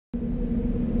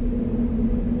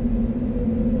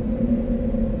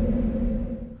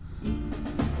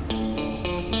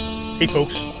Hey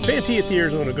folks, Santee at the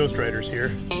Arizona Ghostriders here.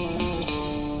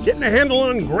 Getting a handle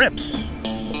on grips.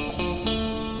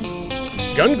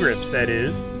 Gun grips, that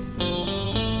is.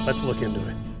 Let's look into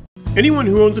it. Anyone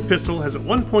who owns a pistol has at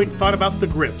one point thought about the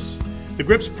grips. The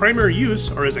grips' primary use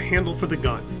are as a handle for the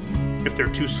gun. If they're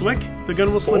too slick, the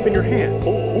gun will slip in your hand.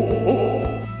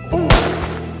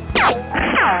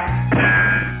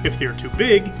 If they're too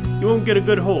big, you won't get a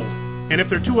good hold. And if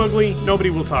they're too ugly, nobody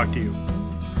will talk to you.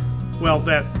 Well,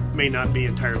 that may not be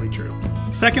entirely true.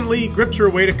 Secondly, grips are a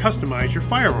way to customize your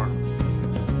firearm.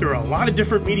 There are a lot of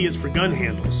different medias for gun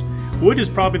handles. Wood is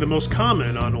probably the most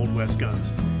common on Old West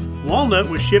guns. Walnut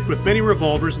was shipped with many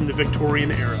revolvers in the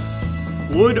Victorian era.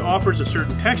 Wood offers a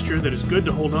certain texture that is good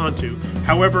to hold on to.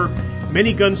 However,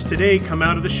 many guns today come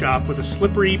out of the shop with a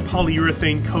slippery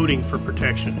polyurethane coating for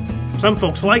protection. Some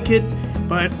folks like it,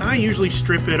 but I usually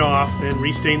strip it off, then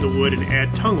restain the wood and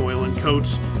add tung oil and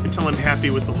coats until I'm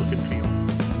happy with the look and feel.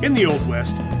 In the Old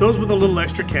West, those with a little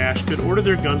extra cash could order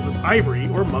their guns with ivory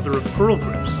or mother-of-pearl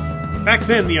grips. Back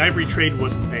then, the ivory trade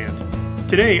wasn't banned.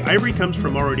 Today, ivory comes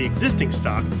from already existing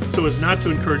stock, so as not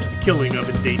to encourage the killing of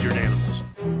endangered animals.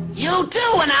 You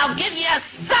do, and I'll give you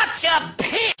such a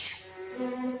pitch!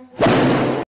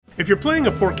 If you're playing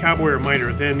a poor cowboy or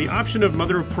miner, then the option of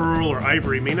mother-of-pearl or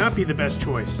ivory may not be the best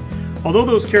choice. Although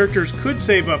those characters could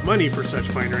save up money for such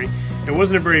finery, it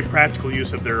wasn't a very practical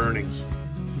use of their earnings.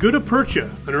 Gutta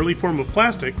percha, an early form of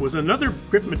plastic, was another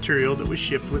grip material that was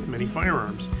shipped with many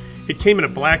firearms. It came in a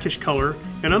blackish color,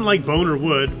 and unlike bone or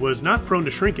wood, was not prone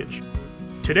to shrinkage.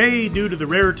 Today, due to the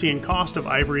rarity and cost of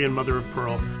ivory and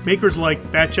mother-of-pearl, makers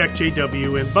like Batjack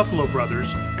JW and Buffalo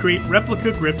Brothers create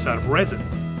replica grips out of resin.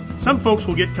 Some folks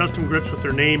will get custom grips with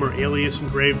their name or alias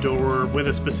engraved or with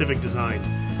a specific design.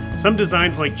 Some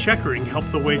designs like checkering help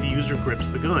the way the user grips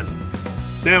the gun.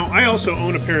 Now, I also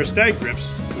own a pair of Stag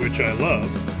grips, which I love.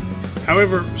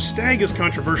 However, Stag is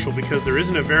controversial because there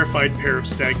isn't a verified pair of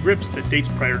Stag grips that dates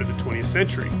prior to the 20th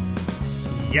century.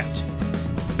 Yet.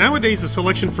 Nowadays, the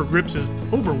selection for grips is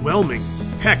overwhelming.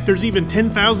 Heck, there's even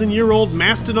 10,000-year-old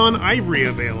Mastodon ivory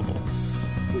available.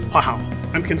 Wow.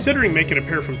 I'm considering making a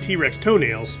pair from T-Rex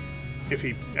toenails, if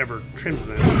he ever trims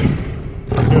them.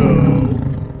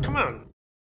 No. Come on.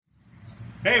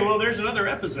 Hey, well, there's another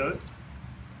episode.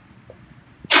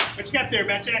 What you got there,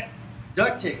 Batjack?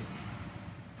 Duct tape.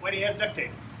 Why do you have duct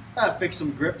tape? Fix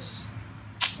some grips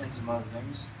and some other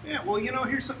things. Yeah, well, you know,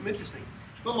 here's something interesting.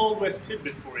 A little Old West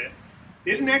tidbit for you.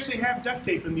 They didn't actually have duct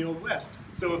tape in the Old West.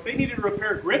 So if they needed to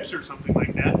repair grips or something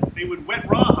like that, they would wet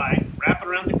rawhide, wrap it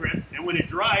around the grip, and when it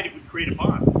dried, it would create a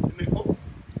bond. And then, oh.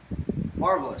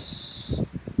 Marvelous.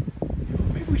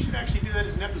 Maybe we should actually do that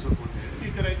as an episode one day. That'd be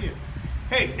a good idea.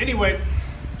 Hey, anyway,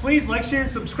 please like, share,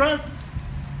 and subscribe.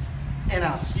 And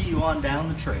I'll see you on down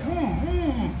the trail.